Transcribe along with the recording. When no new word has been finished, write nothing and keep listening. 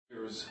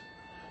years,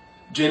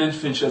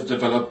 Jane-Finch has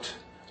developed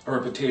a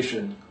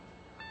reputation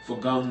for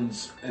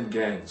guns and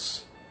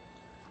gangs.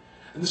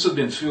 And this has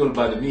been fueled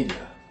by the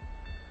media.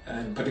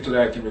 And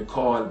particularly I can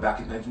recall back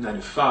in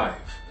 1995,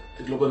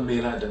 the Globe and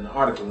Mail had an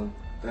article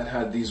that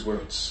had these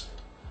words: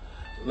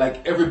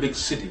 like every big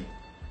city,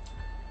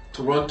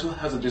 Toronto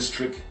has a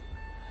district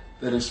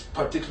that is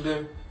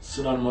particularly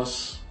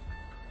synonymous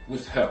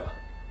with hell.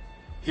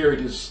 Here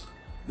it is,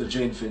 the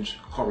Jane-Finch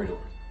corridor.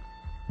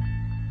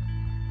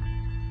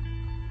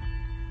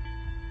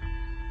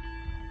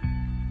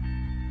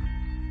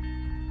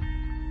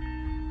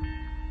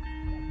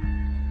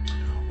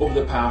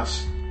 Over the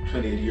past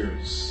 28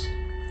 years,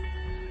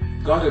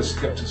 God has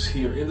kept us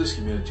here in this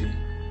community,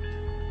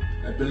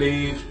 I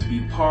believe, to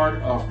be part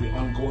of the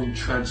ongoing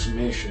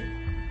transformation,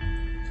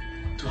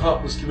 to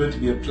help this community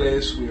be a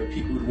place where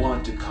people would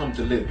want to come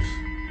to live.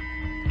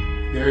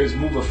 There is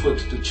move afoot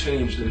to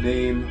change the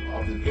name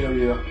of the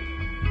area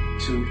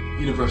to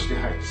University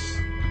Heights.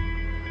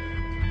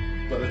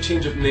 But a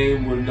change of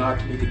name will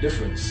not make a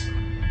difference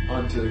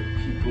until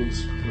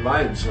people's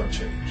lives are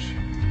changed.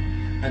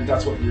 And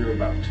that's what we're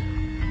about.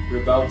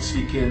 We're about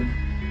seeking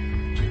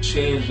to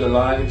change the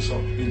lives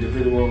of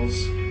individuals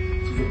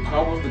through the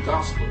power of the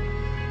gospel.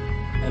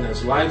 And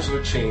as lives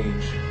are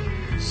changed,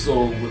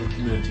 so will the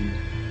community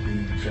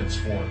be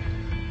transformed.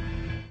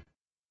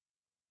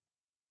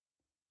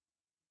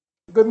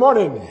 Good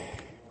morning.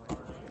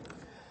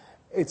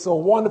 It's a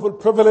wonderful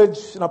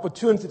privilege and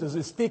opportunity to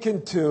be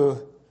speaking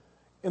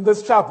in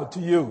this chapel to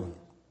you.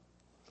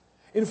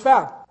 In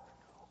fact,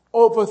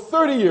 over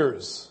 30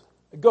 years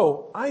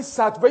ago, I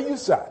sat where you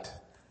sat.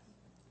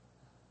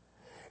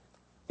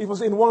 It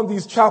was in one of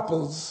these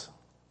chapels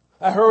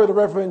I heard the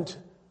Reverend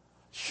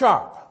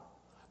Sharp,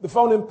 the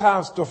founding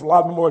pastor of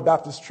Lisle Memorial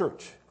Baptist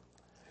Church,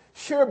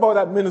 share about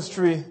that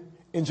ministry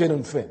in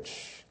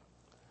Jane-Finch.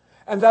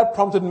 And that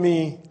prompted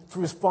me to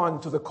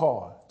respond to the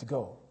call to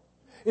go.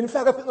 In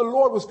fact, I think the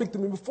Lord would speak to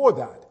me before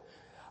that.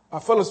 A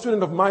fellow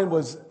student of mine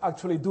was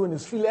actually doing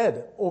his field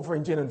ed over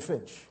in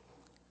Jane-Finch.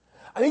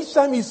 And each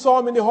time he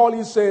saw me in the hall,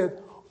 he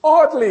said,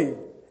 "Audley,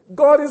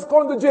 God is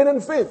calling to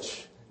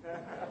Jane-Finch."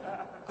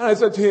 And I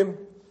said to him,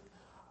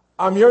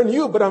 "I'm hearing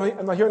you, but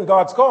I'm not hearing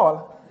God's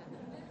call."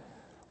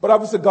 But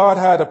obviously God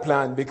had a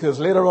plan, because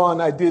later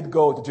on I did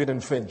go to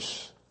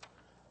Jane-Finch.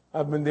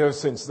 I've been there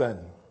since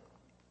then.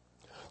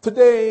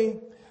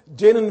 Today,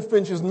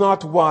 Jane-Finch is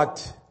not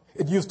what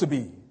it used to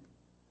be.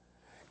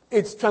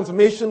 Its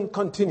transformation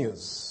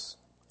continues.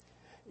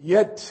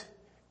 Yet,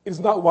 it is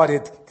not what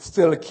it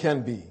still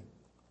can be.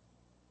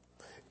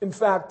 In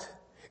fact,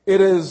 it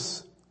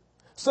is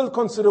still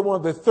considered one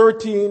of the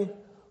 13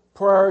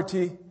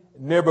 priority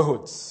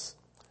neighborhoods.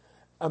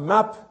 A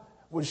map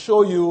will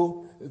show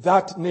you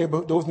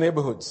those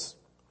neighborhoods.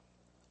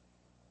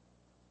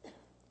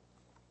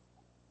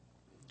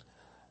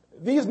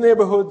 These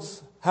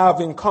neighborhoods have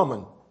in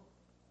common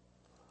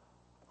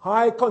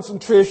high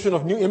concentration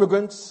of new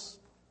immigrants,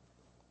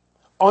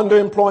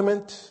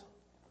 underemployment,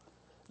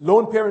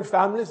 lone parent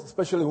families,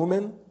 especially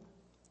women,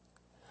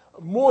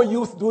 more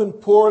youth doing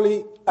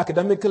poorly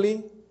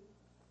academically,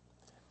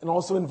 and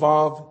also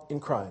involved in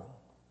crime.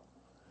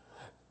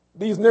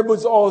 These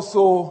neighborhoods are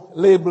also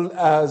labeled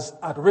as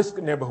at-risk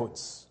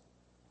neighborhoods.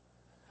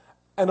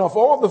 And of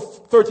all the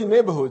 13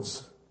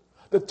 neighborhoods,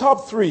 the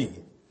top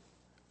 3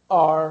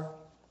 are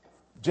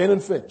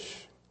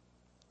Jane-Finch,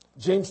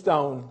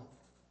 Jamestown,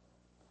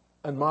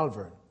 and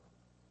Malvern.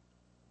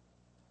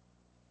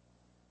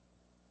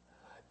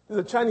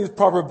 There's a Chinese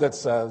proverb that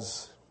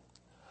says,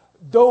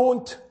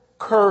 "Don't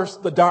curse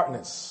the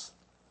darkness,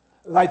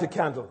 light a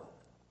candle."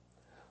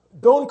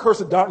 Don't curse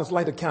the darkness,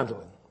 light a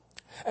candle.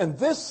 And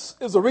this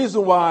is the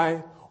reason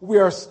why we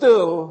are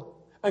still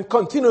and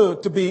continue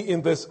to be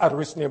in this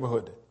at-risk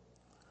neighborhood.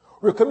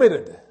 We're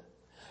committed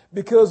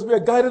because we are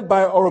guided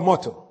by our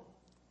motto,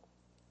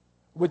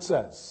 which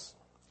says,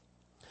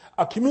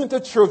 "A community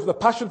church with a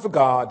passion for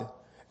God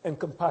and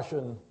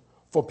compassion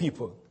for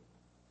people."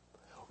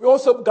 We're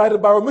also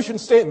guided by our mission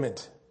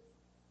statement,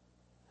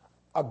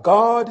 "A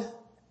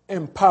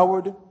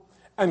God-empowered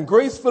and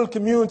grace-filled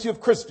community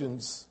of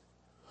Christians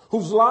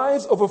whose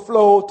lives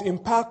overflow to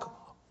impact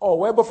our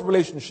web of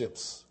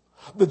relationships,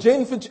 the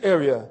Jane-Finch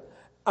area,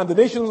 and the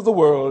nations of the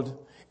world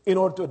in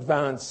order to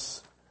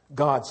advance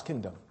God's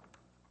kingdom."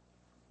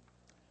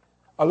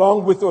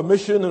 Along with our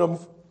mission and our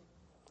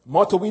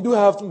motto, we do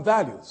have some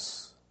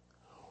values.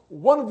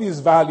 One of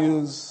these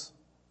values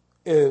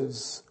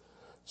is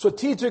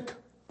strategic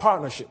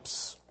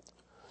partnerships.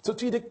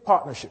 Strategic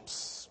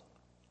partnerships.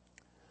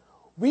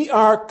 We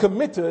are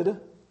committed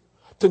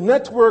to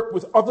network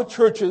with other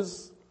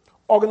churches,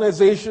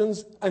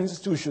 organizations, and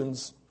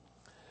institutions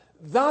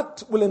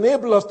that will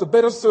enable us to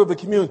better serve the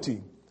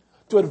community,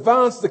 to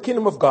advance the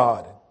kingdom of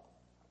God,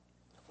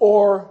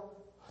 or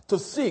to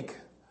seek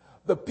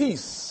the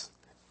peace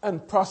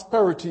and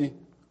prosperity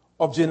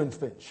of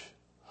Jane-Finch,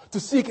 to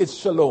seek its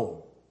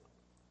shalom.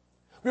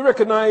 We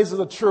recognize as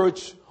a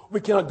church we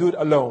cannot do it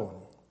alone.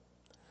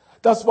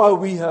 That's why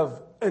we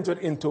have entered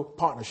into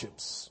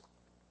partnerships.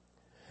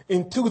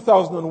 In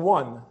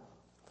 2001,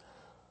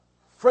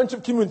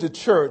 Friendship Community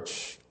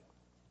Church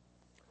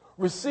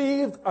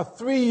received a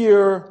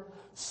 3-year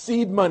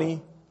seed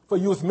money for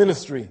youth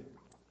ministry.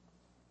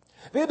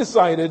 They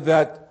decided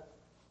that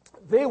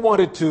they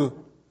wanted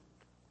to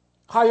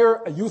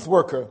hire a youth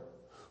worker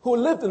who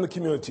lived in the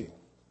community.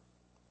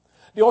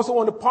 They also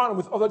wanted to partner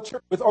with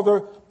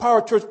other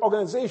parachurch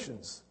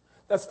organizations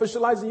that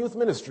specialize in youth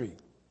ministry.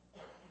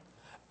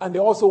 And they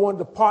also wanted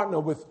to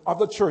partner with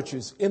other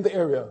churches in the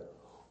area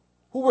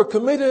who were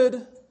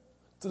committed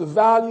to the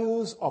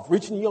values of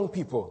reaching young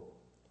people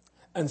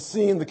and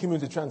seeing the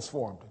community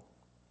transformed.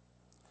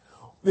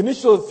 The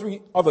initial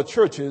 3 other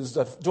churches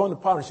that joined the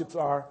partnerships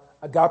are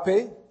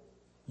Agape,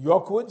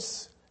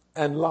 Yorkwoods,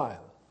 and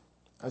Lisle,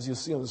 as you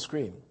see on the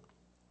screen.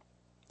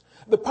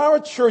 The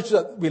parachurch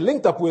that we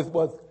linked up with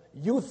was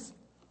Youth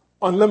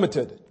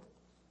Unlimited.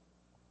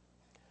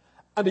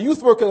 And the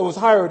youth worker that was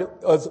hired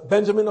was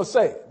Benjamin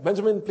Osei.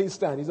 Benjamin, please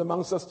stand. He's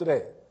amongst us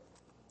today.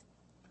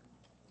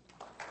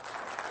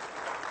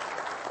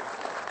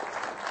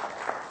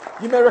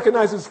 You may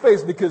recognize his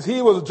face because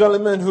he was a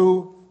gentleman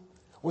who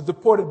was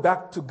deported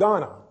back to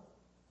Ghana.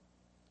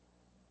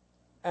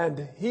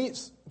 And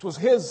it was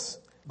his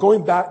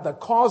going back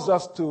that caused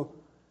us to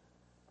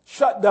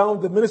shut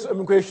down the Minister of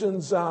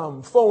Immigration's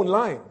phone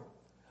line.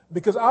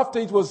 Because after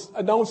it was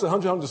announced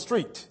 100 on the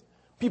street,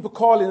 people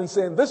called in and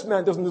saying, this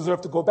man doesn't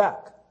deserve to go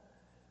back.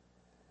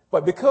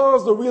 But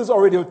because the wheels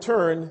already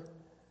turned,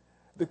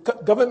 the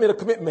government made a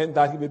commitment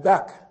that he'd be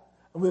back.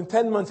 And within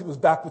 10 months, he was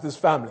back with his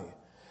family.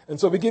 And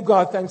so we give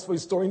God thanks for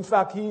his story. In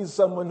fact, he's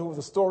someone who has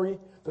a story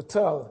to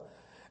tell.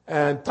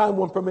 And time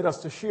won't permit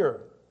us to share.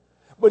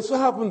 But it so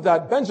happened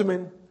that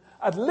Benjamin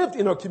had lived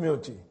in our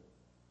community.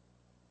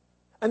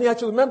 And he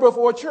actually was a member of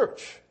our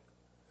church.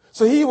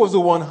 So he was the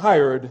one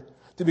hired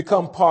to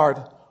become part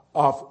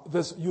of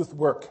this youth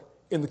work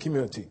in the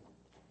community.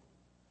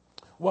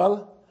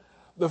 Well,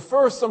 the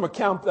first summer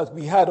camp that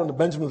we had under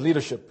Benjamin's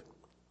leadership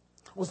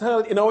was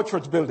held in our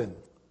church building.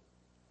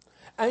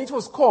 And it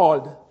was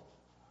called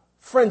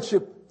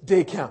Friendship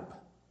Day Camp.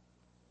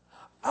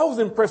 I was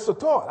impressed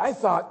at all. I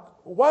thought,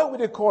 why would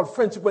they call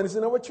friendship when it's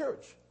in our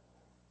church?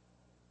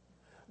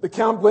 The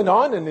camp went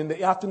on, and in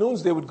the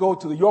afternoons they would go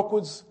to the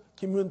Yorkwoods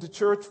Community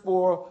Church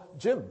for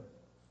gym.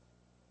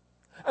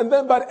 And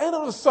then by the end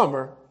of the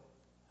summer,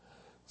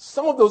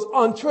 some of those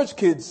unchurched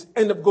kids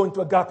end up going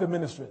to Agape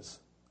Ministries.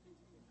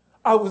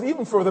 I was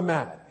even further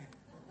mad.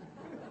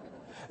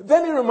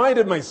 Then it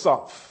reminded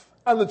myself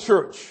and the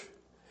church,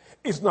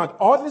 it's not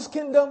Audley's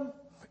kingdom,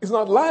 it's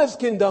not Lisle's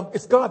kingdom,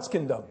 it's God's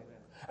kingdom.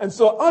 And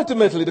so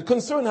ultimately the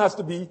concern has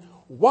to be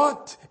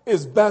what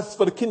is best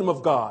for the kingdom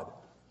of God,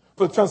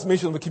 for the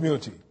transformation of the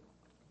community.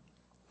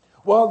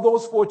 Well,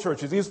 these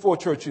 4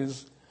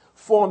 churches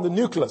form the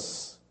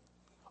nucleus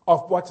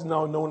of what's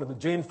now known as the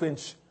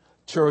Jane-Finch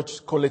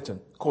Church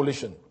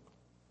Coalition.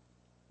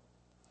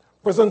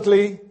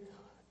 Presently,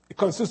 it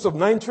consists of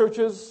 9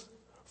 churches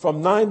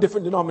from 9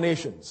 different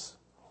denominations.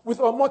 With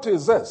our motto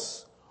is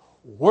this: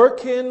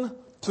 working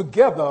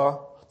together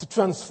to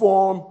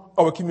transform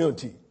our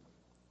community.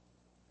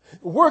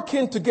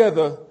 Working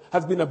together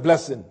has been a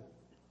blessing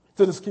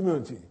to this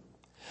community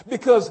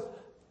because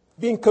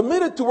being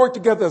committed to work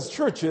together as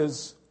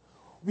churches,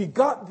 we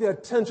got the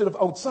attention of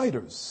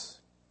outsiders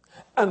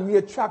and we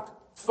attract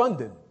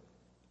funding.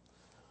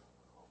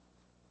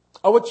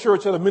 Our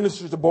church had a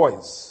ministry to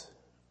boys,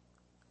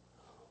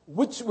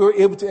 which we were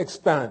able to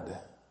expand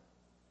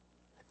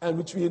and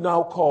which we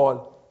now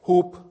call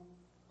Hope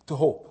to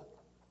Hope.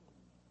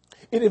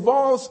 It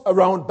evolves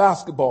around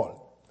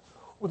basketball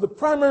with the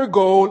primary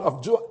goal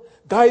of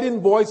guiding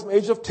boys from the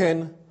age of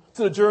 10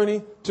 to the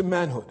journey to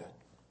manhood.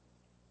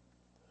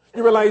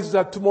 You realize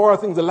that tomorrow, I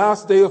think, is the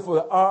last day for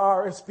the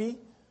RRSP.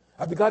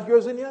 Have you got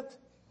yours in yet?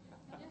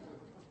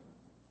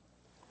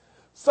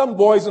 Some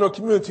boys in our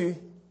community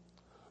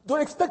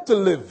don't expect to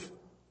live.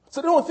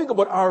 So they don't think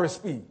about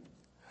RSP.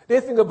 They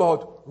think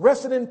about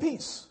resting in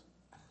peace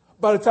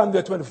by the time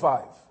they're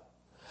 25.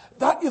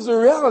 That is the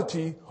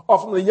reality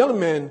of the young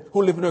men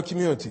who live in our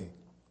community.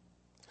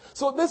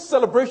 So this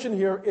celebration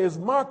here is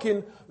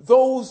marking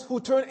those who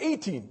turn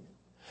 18.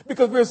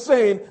 Because we're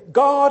saying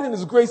God in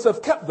His grace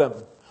have kept them.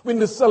 We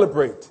need to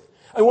celebrate.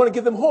 I want to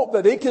give them hope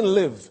that they can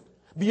live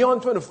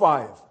beyond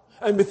 25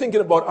 and be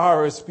thinking about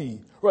RSP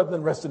rather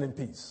than resting in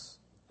peace.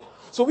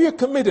 So we are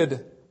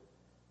committed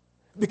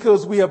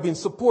because we have been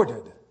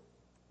supported.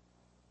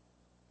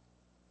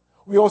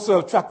 We also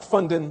attract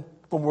funding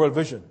from World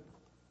Vision,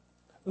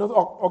 another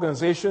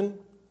organization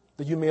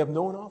that you may have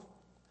known of.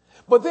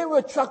 But they were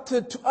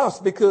attracted to us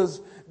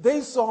because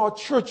they saw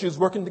churches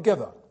working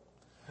together.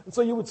 And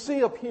so you would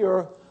see up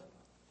here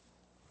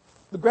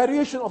the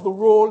graduation of the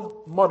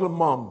Role Model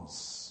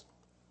Moms.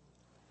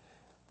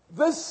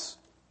 This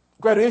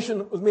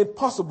graduation was made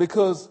possible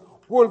because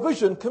World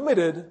Vision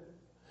committed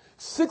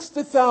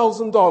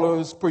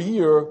 $60,000 per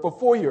year for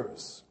 4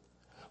 years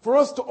for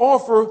us to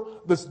offer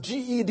this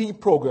GED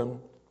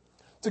program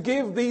to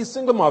give these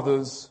single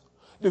mothers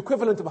the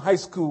equivalent of a high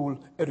school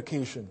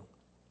education,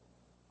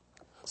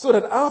 so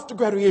that after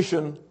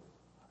graduation,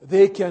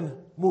 they can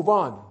move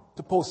on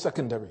to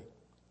post-secondary.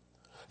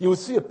 You will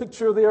see a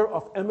picture there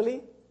of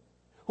Emily,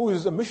 who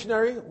is a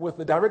missionary with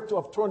the director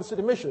of Toronto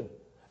City Mission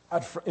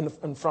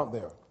in front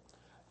there.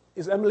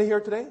 Is Emily here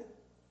today?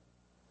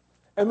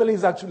 Emily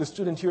is actually a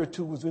student here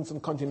too who's doing some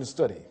continuing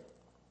study.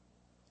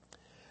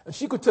 And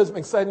she could tell some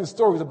exciting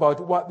stories about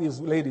what these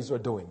ladies are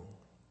doing.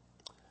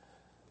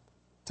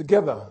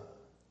 Together,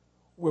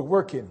 we're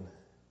working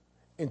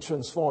in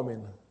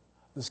transforming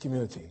this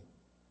community,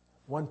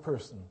 one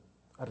person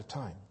at a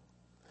time.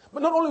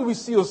 But not only do we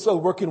see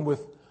ourselves working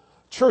with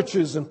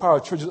churches and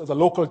parachurches as a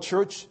local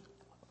church,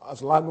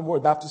 as Lisle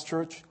Memorial Baptist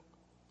Church,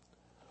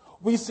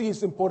 we see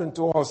it's important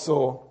to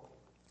also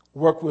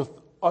work with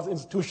other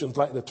institutions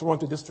like the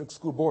Toronto District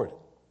School Board.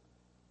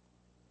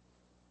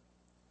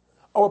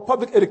 Our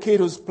public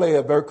educators play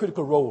a very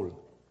critical role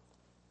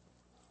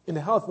in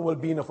the health and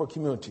well-being of our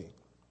community.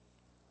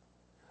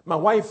 My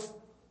wife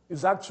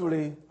is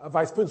actually a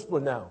vice principal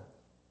now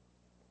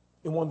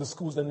in one of the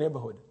schools in the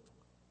neighborhood.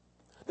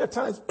 There are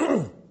times,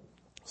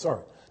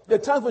 there are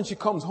times when she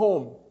comes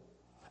home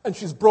and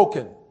she's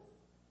broken.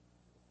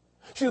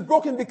 She's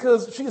broken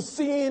because she is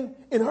seeing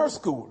in her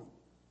school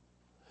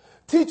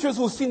teachers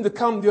who seem to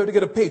come there to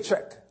get a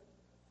paycheck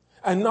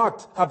and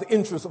not have the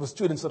interests of the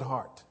students at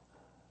heart.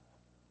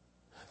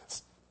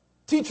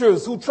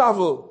 Teachers who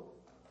travel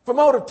from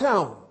out of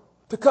town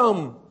to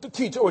come to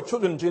teach our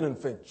children in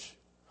Jane-Finch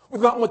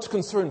without much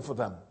concern for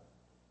them.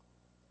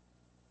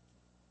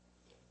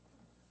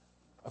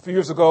 A few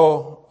years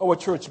ago, our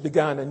church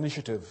began an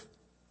initiative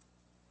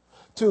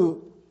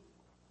to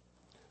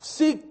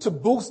seek to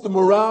boost the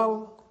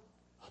morale,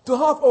 to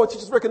help our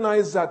teachers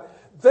recognize that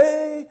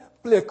they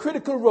play a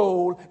critical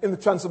role in the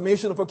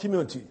transformation of our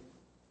community.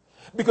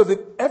 Because if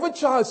every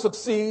child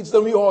succeeds,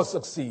 then we all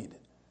succeed.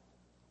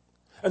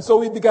 And so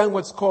we began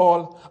what's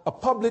called a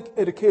Public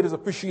Educators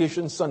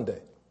Appreciation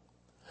Sunday.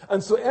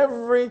 And so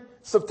every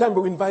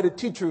September we invited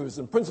teachers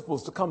and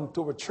principals to come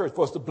to our church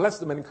for us to bless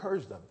them and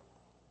encourage them.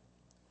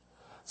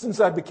 Since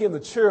I became the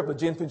chair of the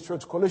Jane-Finch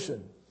Church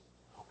Coalition,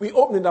 we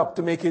opened it up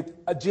to make it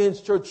a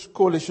Jane's Church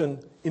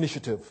Coalition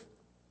initiative.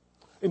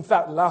 In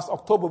fact, last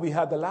October we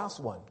had the last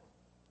one.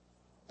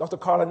 Dr.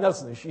 Carla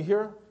Nelson, is she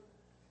here?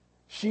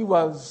 She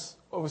was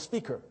our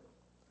speaker.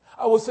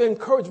 I was so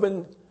encouraged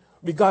when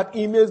we got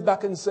emails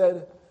back and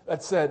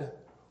said,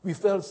 we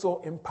felt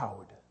so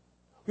empowered.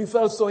 We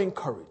felt so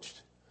encouraged.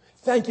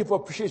 Thank you for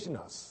appreciating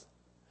us.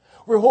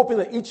 We're hoping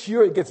that each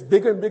year it gets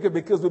bigger and bigger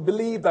because we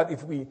believe that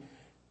if we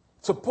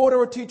support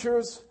our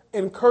teachers,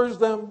 encourage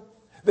them,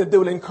 then they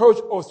will encourage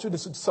our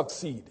students to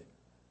succeed.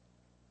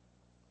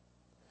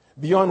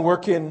 Beyond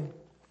working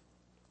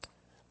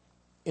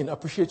in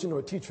appreciating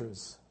our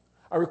teachers,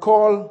 I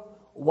recall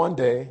one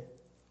day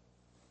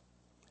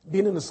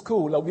being in a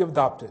school that we have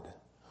adopted.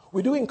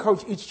 We do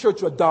encourage each church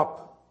to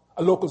adopt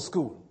a local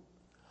school.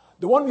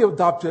 The one we have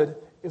adopted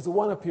is the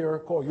one up here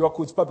called York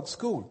Woods Public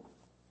School.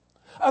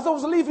 As I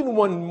was leaving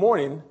one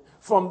morning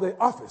from the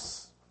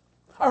office,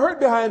 I heard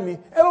behind me,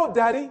 "Hello,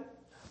 Daddy."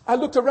 I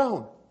looked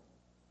around.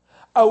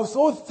 I was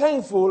so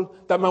thankful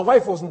that my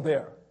wife wasn't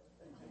there.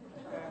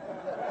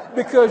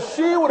 Because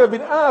she would have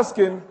been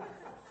asking,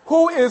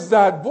 who is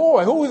that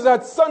boy? Who is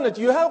that son that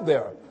you have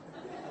there?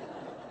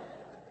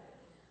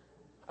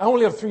 I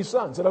only have 3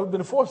 sons, and I would have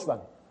been the 4th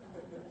son.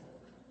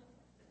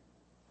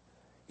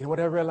 You know what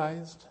I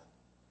realized?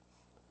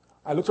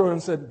 I looked around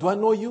and said, "Do I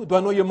know you? Do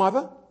I know your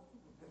mother?"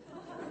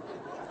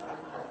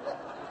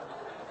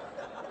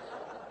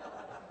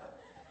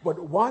 But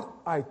what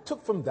I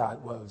took from that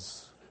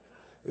was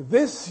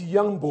this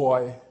young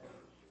boy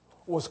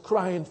was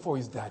crying for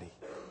his daddy.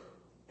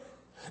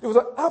 There was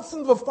an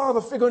absence of a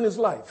father figure in his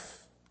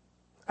life,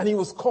 and he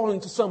was calling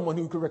to someone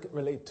who could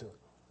relate to.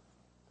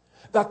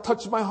 That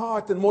touched my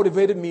heart and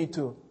motivated me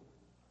to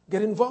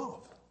get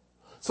involved.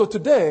 So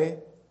today,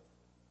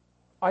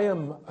 I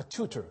am a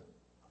tutor,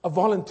 a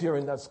volunteer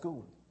in that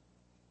school.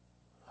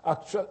 I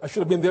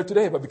should have been there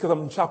today, but because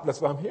I'm in chapel,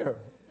 that's why I'm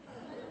here.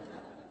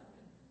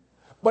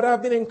 But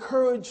I've been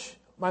encouraged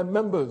my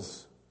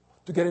members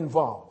to get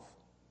involved.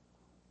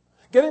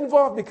 Get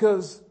involved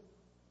because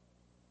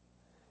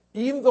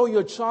even though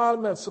your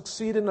child may have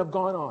succeeded and have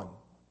gone on,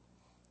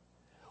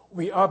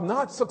 we have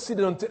not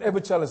succeeded until every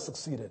child has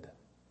succeeded.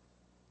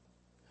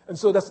 And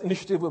so that's an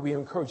initiative where we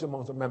encourage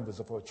among the members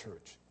of our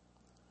church.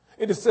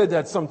 It is said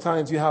that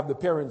sometimes you have the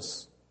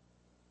parents,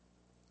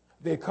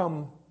 they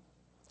come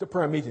to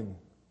prayer meeting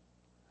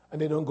and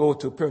they don't go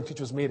to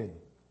parent-teachers meeting.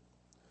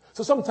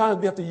 So sometimes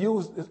we have to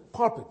use the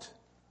pulpit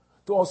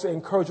to also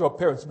encourage our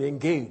parents to be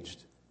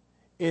engaged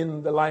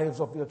in the lives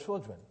of their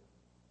children.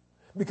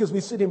 Because we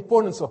see the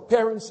importance of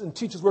parents and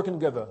teachers working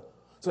together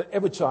so that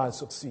every child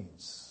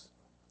succeeds.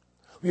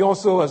 We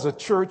also, as a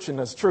church and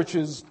as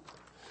churches,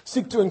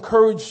 seek to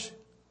encourage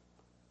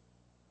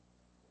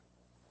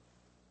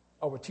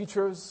our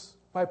teachers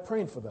by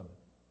praying for them.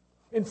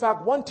 In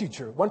fact, one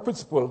teacher, one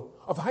principal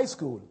of high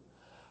school,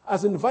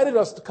 has invited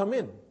us to come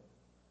in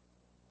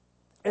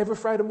every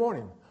Friday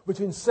morning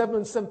between 7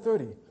 and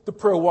 7:30 to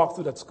pray a walk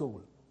through that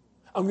school.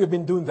 And we have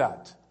been doing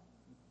that.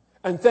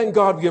 And thank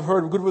God we have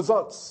heard good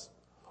results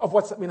of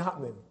what's been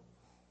happening.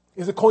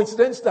 Is it a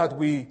coincidence that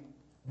we've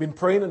been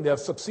praying and they have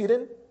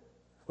succeeded?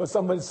 But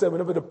somebody said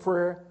whenever the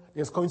prayer,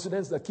 there's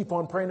coincidence, that keep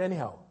on praying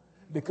anyhow.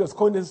 Because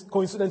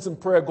coincidence and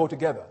prayer go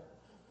together.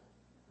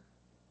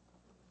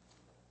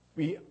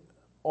 We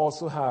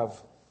also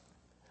have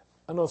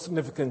another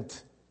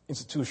significant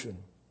institution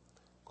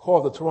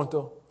called the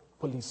Toronto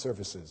Police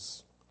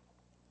Services.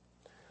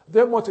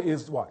 Their motto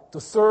is what?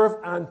 To serve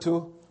and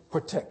to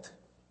protect.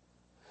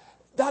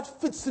 That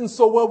fits in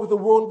so well with the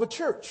world of the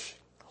church.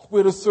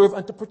 We're to serve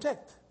and to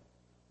protect.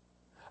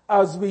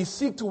 As we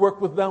seek to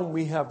work with them,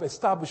 we have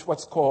established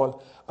what's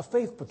called a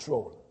faith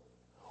patrol,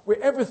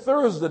 where every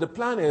Thursday the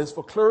plan is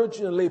for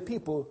clergy and lay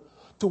people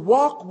to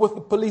walk with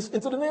the police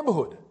into the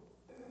neighborhood.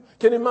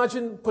 Can you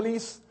imagine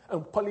police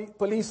and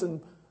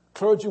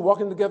clergy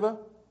walking together?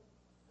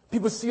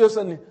 People see us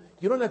and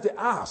you don't have to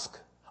ask.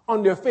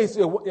 On their face,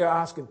 they're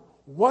asking,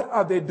 what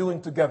are they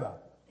doing together?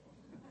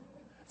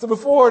 So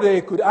before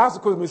they could ask the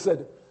question, we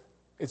said,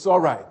 it's all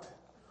right.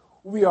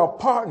 We are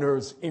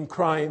partners in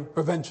crime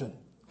prevention.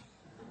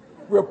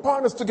 We are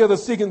partners together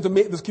seeking to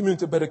make this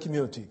community a better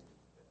community.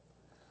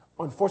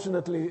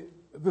 Unfortunately,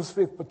 this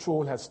faith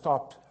patrol has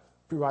stopped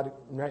periodically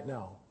right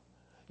now.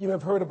 You may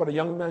have heard about a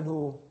young man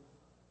who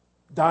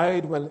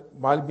died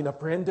while being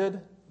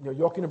apprehended near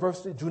York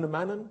University, Junior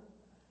Mannon.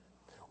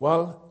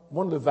 Well,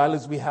 one of the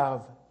values we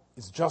have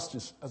is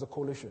justice as a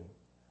coalition.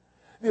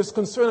 There's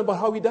concern about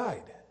how he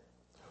died.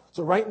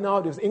 So right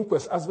now, there's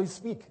inquest as we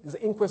speak. There's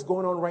an inquest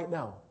going on right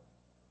now.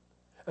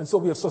 And so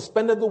we have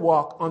suspended the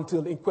walk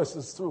until the inquest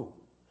is through,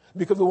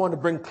 because we want to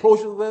bring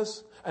closure to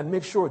this and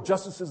make sure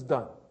justice is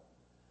done.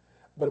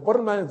 But the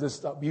bottom line is this,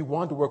 that we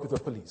want to work with the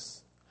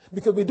police,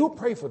 because we do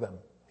pray for them,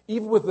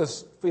 even with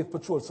this faith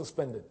patrol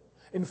suspended.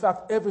 In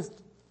fact, every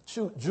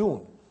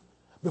June,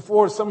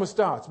 before summer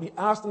starts, we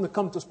ask them to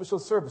come to a special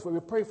service where we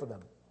pray for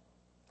them.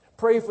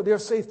 Pray for their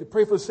safety,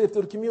 pray for the safety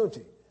of the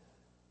community.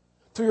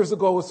 2 years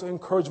ago, it was an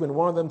encouragement.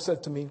 One of them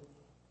said to me,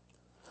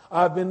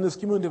 I've been in this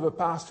community for the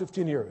past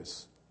 15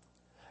 years,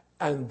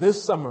 and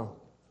this summer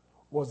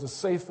was the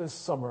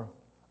safest summer,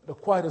 the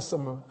quietest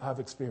summer I've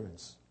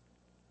experienced.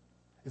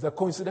 Is that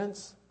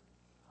coincidence?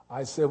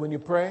 I say when you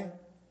pray,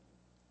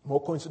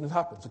 more coincidence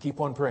happens, so keep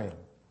on praying.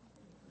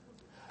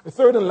 The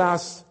third and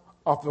last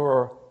of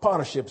our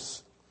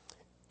partnerships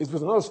is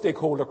with another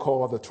stakeholder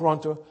called the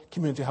Toronto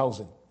Community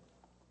Housing.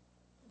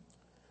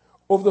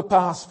 Over the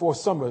past 4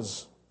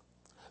 summers,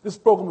 this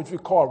program, which we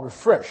call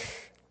Refresh,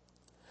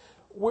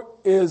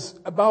 is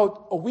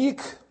about a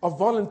week of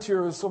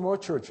volunteers from our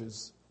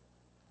churches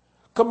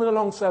coming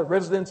alongside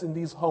residents in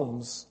these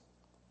homes,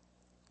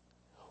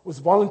 with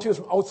volunteers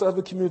from outside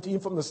the community,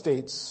 even from the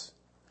States,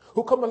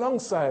 who come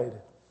alongside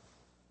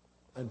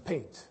and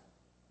paint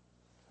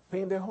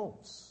their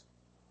homes.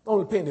 Not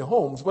only paint their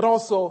homes, but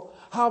also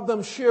have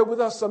them share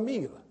with us a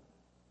meal.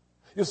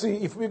 You see,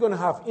 if we're going to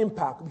have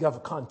impact, we have a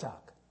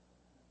contact.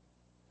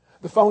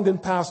 The founding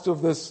pastor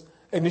of this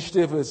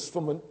initiative is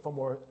from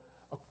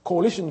a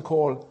coalition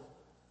called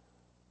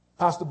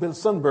Pastor Bill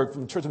Sundberg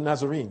from the Church of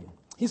Nazarene.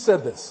 He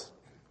said this: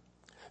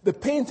 the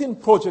painting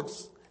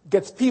projects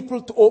gets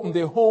people to open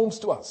their homes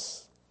to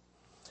us.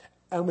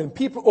 And when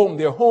people open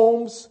their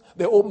homes,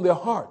 they open their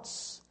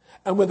hearts.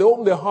 And when they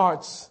open their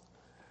hearts,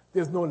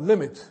 there's no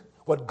limit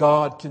what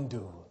God can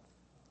do.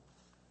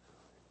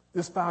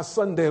 This past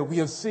Sunday, we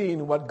have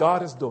seen what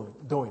God is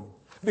doing.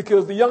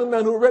 Because the young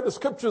man who read the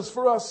scriptures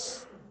for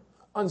us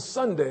on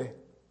Sunday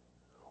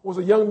was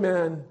a young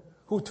man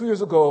who 2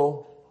 years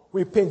ago,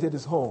 we painted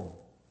his home.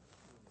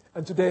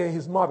 And today,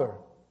 his mother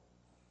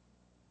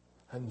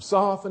and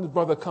himself and his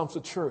brother comes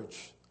to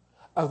church,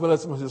 as well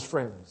as some of his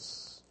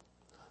friends.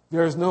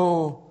 There is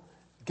no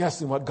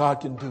guessing what God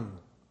can do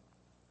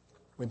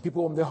when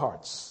people open their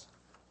hearts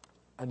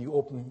and you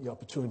open the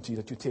opportunity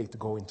that you take to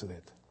go into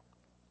it.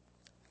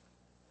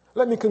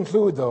 Let me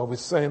conclude, though, with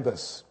saying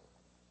this.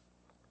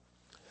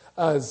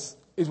 As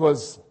it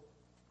was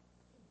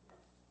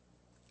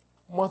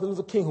Martin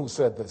Luther King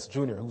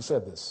Jr. who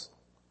said this: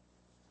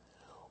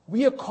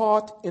 we are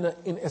caught in an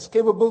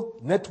inescapable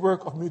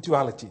network of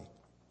mutuality,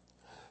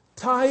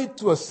 tied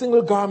to a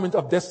single garment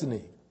of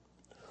destiny.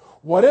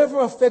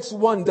 Whatever affects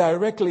one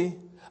directly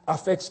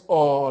affects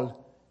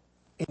all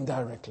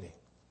indirectly.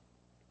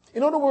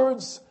 In other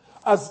words,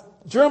 as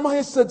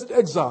Jeremiah said to the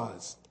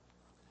exiles,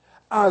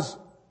 as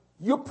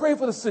you pray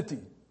for the city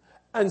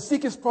and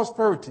seek its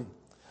prosperity,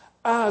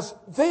 as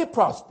they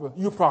prosper,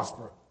 you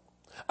prosper.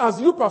 As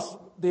you prosper,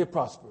 they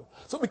prosper.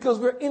 So because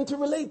we're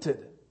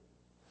interrelated.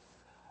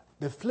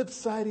 The flip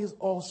side is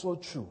also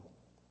true.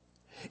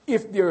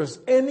 If there's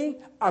any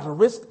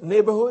at-risk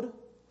neighborhood,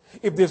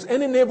 if there's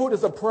any neighborhood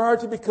that's a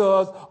priority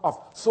because of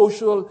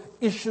social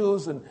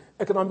issues and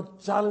economic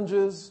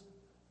challenges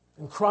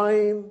and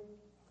crime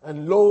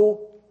and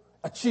low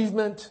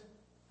achievement,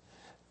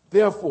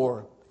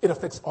 therefore, it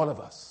affects all of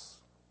us.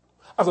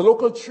 As a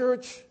local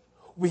church,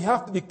 we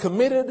have to be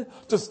committed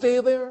to stay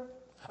there.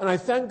 And I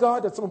thank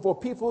God that some of our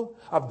people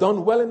have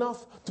done well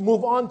enough to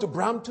move on to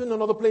Brampton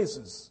and other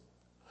places,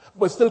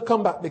 but still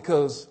come back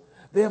because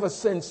they have a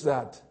sense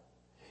that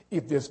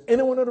if there's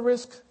anyone at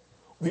risk,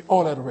 we're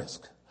all at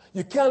risk.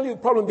 You can't leave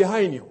the problem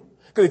behind you.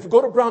 Because if you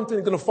go to Brampton,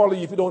 it's going to follow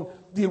you if you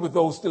don't deal with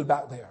those still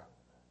back there.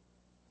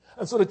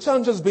 And so the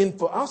challenge has been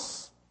for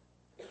us,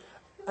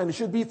 and it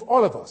should be for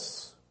all of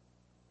us,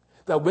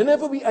 that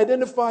whenever we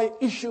identify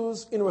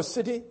issues in our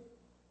city,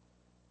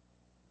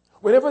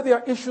 whenever there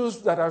are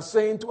issues that are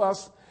saying to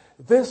us,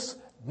 this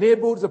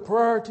neighborhood is a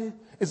priority,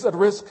 it's at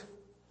risk,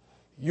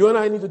 you and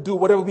I need to do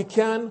whatever we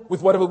can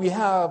with whatever we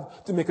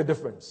have to make a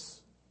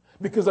difference.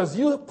 Because as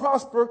you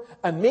prosper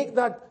and make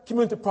that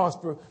community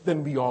prosper,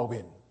 then we all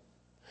win.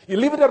 You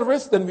leave it at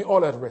risk, then we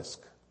all at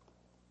risk.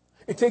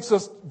 It takes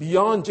us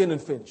beyond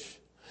Jane-Finch.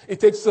 It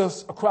takes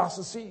us across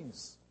the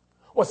seas.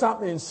 What's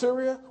happening in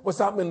Syria? What's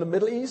happening in the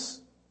Middle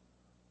East?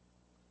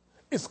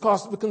 It's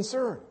cause for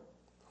concern.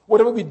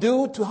 Whatever we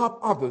do to help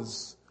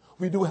others,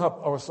 we do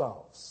help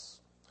ourselves.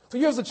 So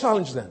here's the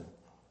challenge then.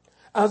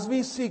 As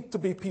we seek to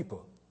be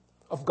people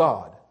of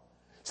God,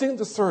 seeking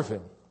to serve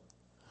Him,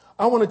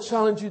 I want to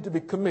challenge you to be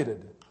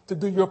committed to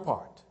do your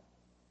part.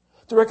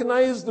 To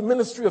recognize the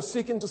ministry of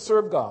seeking to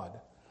serve God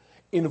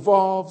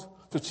involves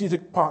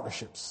strategic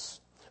partnerships.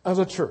 As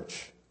a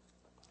church,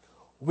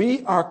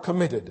 we are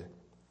committed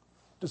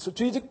to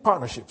strategic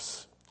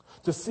partnerships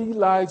to see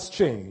lives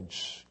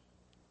change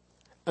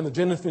and the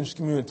Jane-Finch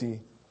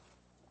community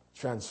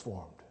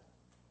transformed.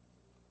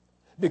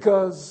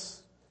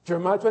 Because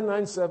Jeremiah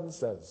 29:7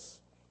 says,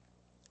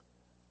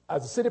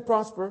 as the city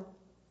prosper,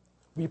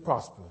 we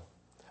prosper.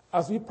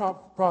 As we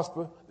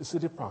prosper, the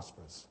city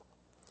prospers.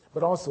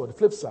 But also, the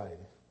flip side,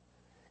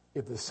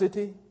 if the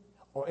city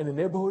or any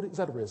neighborhood is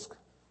at risk,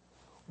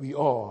 we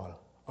all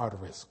are at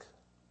risk.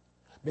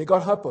 May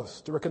God help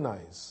us to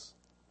recognize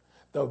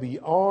that we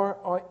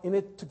are in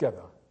it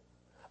together.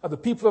 As the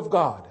people of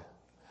God,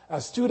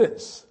 as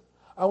students,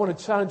 I want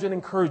to challenge and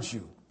encourage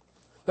you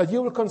that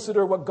you will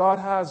consider what God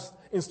has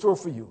in store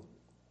for you.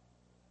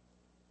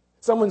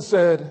 Someone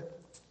said,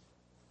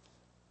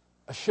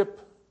 a ship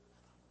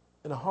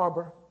in a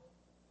harbor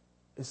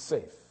is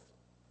safe.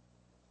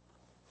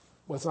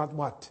 But it's not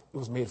what it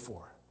was made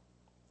for.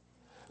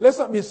 Let's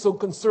not be so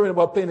concerned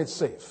about playing it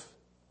safe.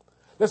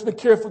 Let's be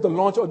careful to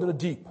launch out into the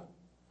deep,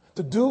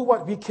 to do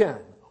what we can,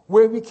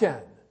 where we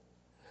can.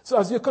 So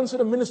as you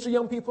consider ministry,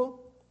 young people,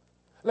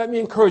 let me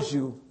encourage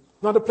you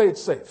not to play it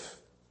safe.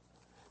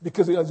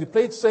 Because as you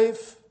play it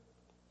safe,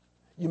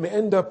 you may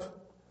end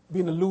up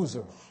being a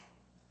loser.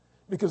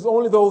 Because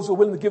only those who are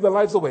willing to give their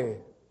lives away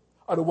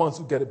are the ones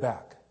who get it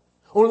back.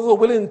 Only those who are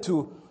willing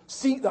to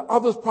see that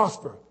others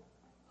prosper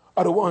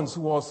are the ones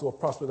who also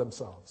prosper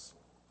themselves.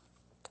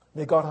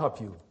 May God help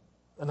you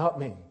and help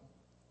me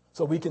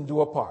so we can do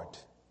our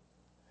part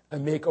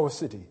and make our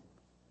city,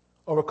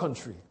 our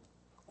country,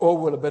 our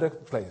world a better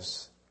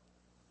place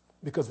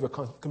because we're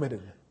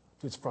committed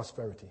to its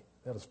prosperity.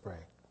 Let us pray.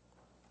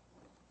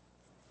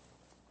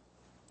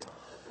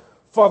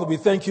 Father, we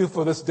thank you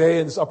for this day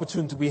and this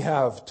opportunity we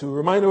have to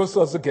remind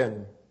ourselves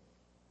again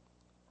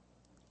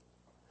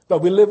that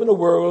we live in a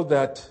world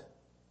that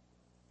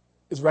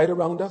is right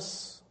around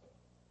us.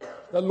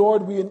 That,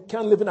 Lord, we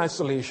can't live in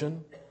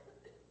isolation.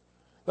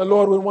 That,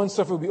 Lord, when one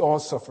suffers, we all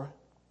suffer.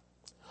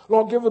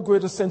 Lord, give a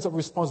greater sense of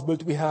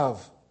responsibility we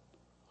have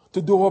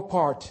to do our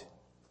part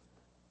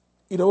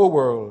in our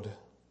world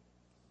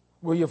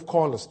where you have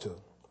called us to.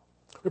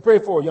 We pray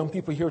for young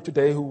people here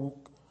today who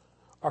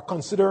are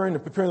considering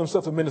and preparing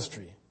themselves for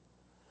ministry.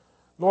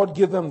 Lord,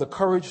 give them the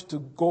courage to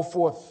go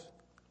forth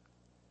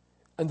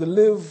and to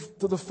live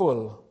to the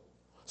full,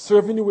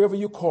 serving you wherever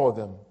you call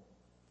them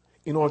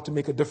in order to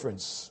make a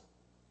difference.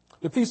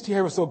 Please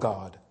hear us, O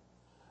God,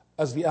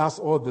 as we ask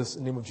all this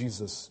in the name of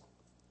Jesus.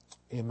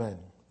 Amen.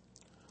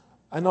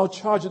 I now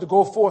charge you to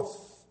go forth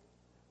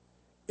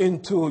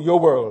into your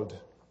world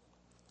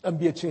and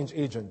be a change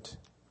agent.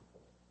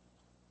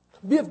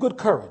 Be of good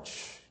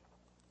courage.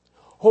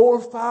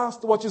 Hold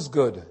fast to what is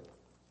good.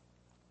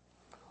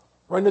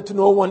 Render to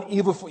no one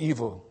evil for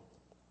evil.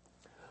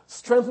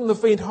 Strengthen the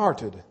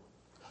faint-hearted.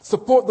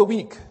 Support the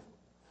weak.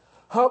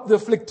 Help the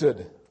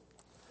afflicted.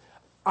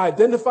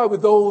 Identify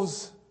with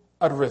those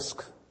at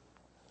risk.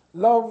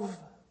 Love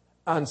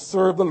and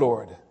serve the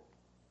Lord.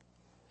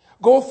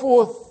 Go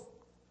forth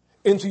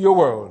into your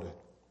world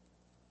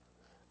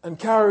and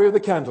carry the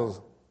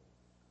candle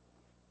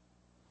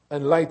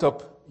and light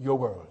up your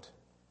world.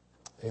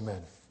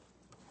 Amen.